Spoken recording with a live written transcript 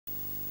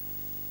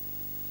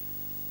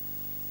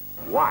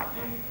watch.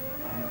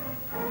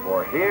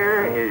 For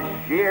here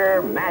is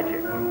sheer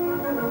magic.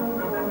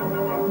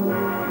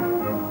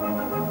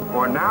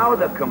 For now,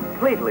 the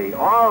completely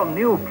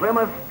all-new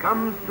Plymouth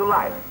comes to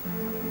life.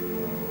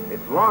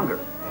 It's longer,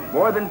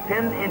 more than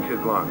 10 inches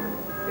longer.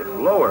 It's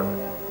lower,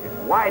 it's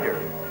wider,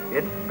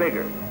 it's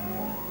bigger.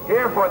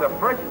 Here for the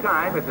first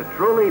time, it's a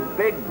truly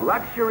big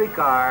luxury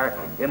car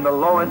in the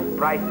lowest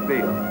price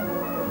field.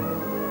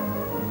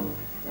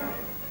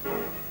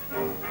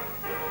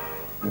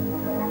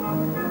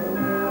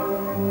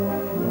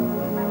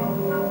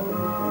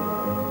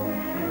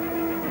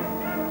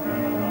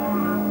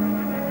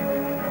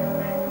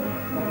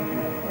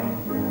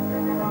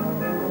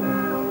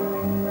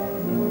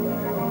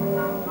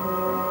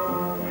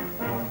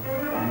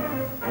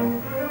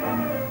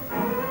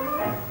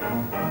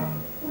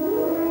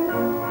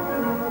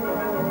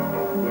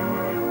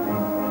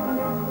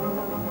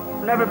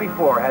 Never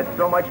before has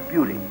so much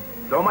beauty,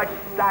 so much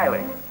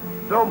styling,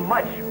 so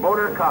much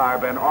motor car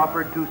been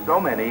offered to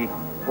so many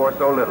for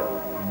so little.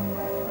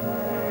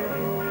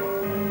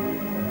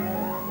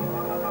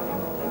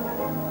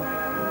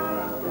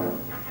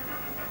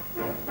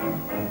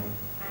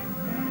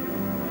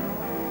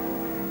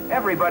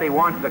 Everybody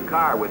wants a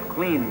car with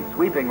clean,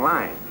 sweeping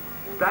lines,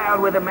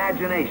 styled with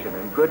imagination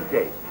and good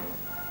taste.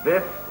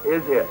 This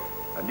is it,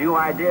 a new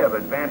idea of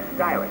advanced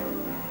styling.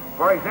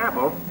 For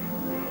example,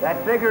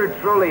 that bigger,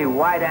 truly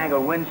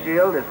wide-angle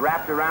windshield is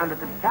wrapped around at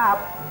the top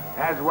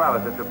as well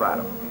as at the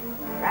bottom.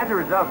 As a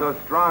result, those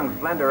strong,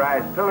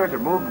 slenderized pillars are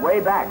moved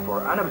way back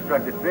for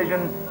unobstructed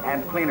vision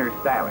and cleaner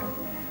styling.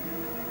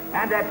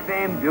 And that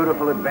same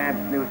beautiful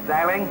advanced new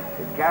styling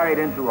is carried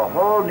into a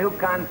whole new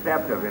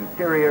concept of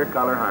interior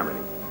color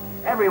harmony.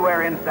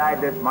 Everywhere inside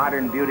this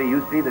modern beauty,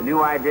 you see the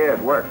new idea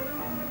at work.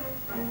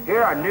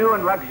 Here are new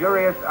and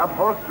luxurious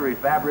upholstery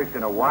fabrics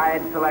in a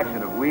wide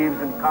selection of weaves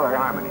and color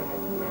harmony.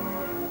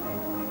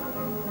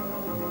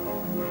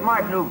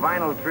 Smart new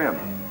vinyl trim,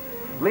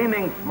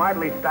 gleaming,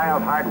 smartly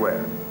styled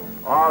hardware,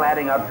 all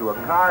adding up to a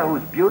car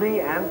whose beauty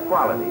and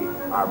quality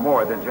are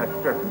more than just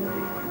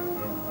certainty.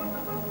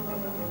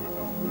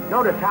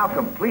 Notice how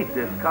complete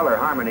this color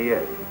harmony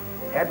is.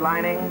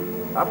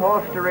 Headlining,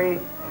 upholstery,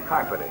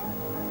 carpeting.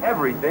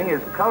 Everything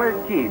is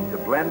color-keyed to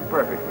blend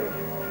perfectly,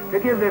 to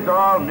give this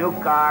all-new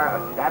car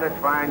a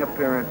satisfying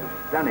appearance of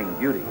stunning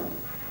beauty.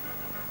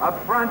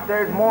 Up front,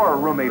 there's more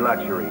roomy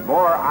luxury,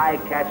 more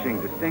eye-catching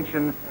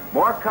distinction,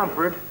 more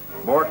comfort,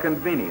 more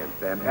convenience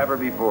than ever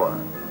before.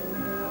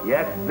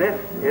 Yes, this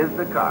is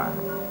the car.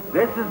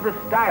 This is the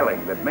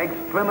styling that makes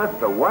Plymouth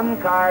the one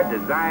car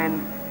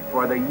designed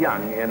for the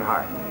young in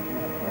heart.